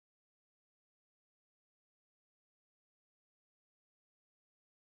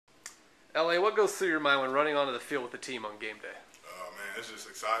LA, what goes through your mind when running onto the field with the team on game day? Man, it's just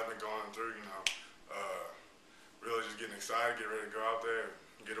excitement going through, really just getting excited, get ready to go out there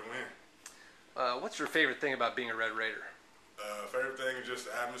and get a win. What's your favorite thing about being a Red Raider? Favorite thing is just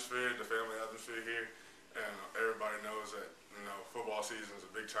the atmosphere, the family atmosphere here, and everybody knows that, football season is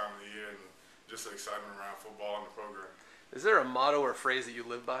a big time of the year, and just the excitement around football and the program. Is there a motto or phrase that you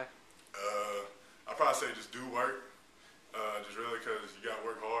live by? I'd probably say just do work, just really because you got to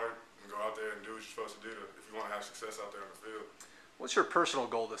work hard and go out there and do what you're supposed to do if you want to have success out there on the field. What's your personal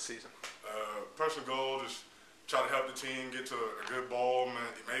goal this season? Personal goal, just try to help the team get to a good bowl,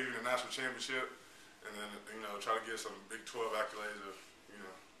 maybe even a national championship, and then, try to get some Big 12 accolades.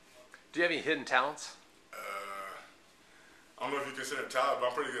 Do you have any hidden talents? I don't know if you consider it talent, but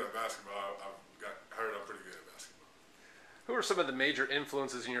I'm pretty good at basketball. I've heard I'm pretty good at basketball. Who are some of the major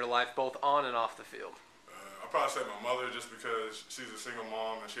influences in your life, both on and off the field? I'd probably say my mother, just because she's a single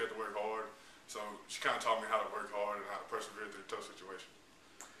mom and she had to work hard. So she kind of taught me how to work hard and how to persevere through tough situations.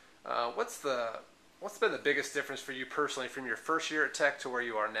 What's been the biggest difference for you personally from your first year at Tech to where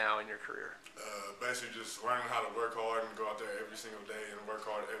you are now in your career? Basically just learning how to work hard and go out there every single day and work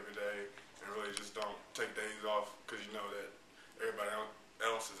hard every day and really just don't take days off because you know that everybody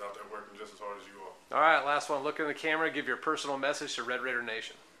else is out there working just as hard as you are. All right, last one. Look in the camera. Give your personal message to Red Raider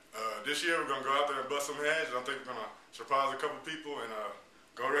Nation. This year we're going to go out there and bust some heads, and I think we're going to surprise a couple people and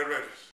go Red Raiders.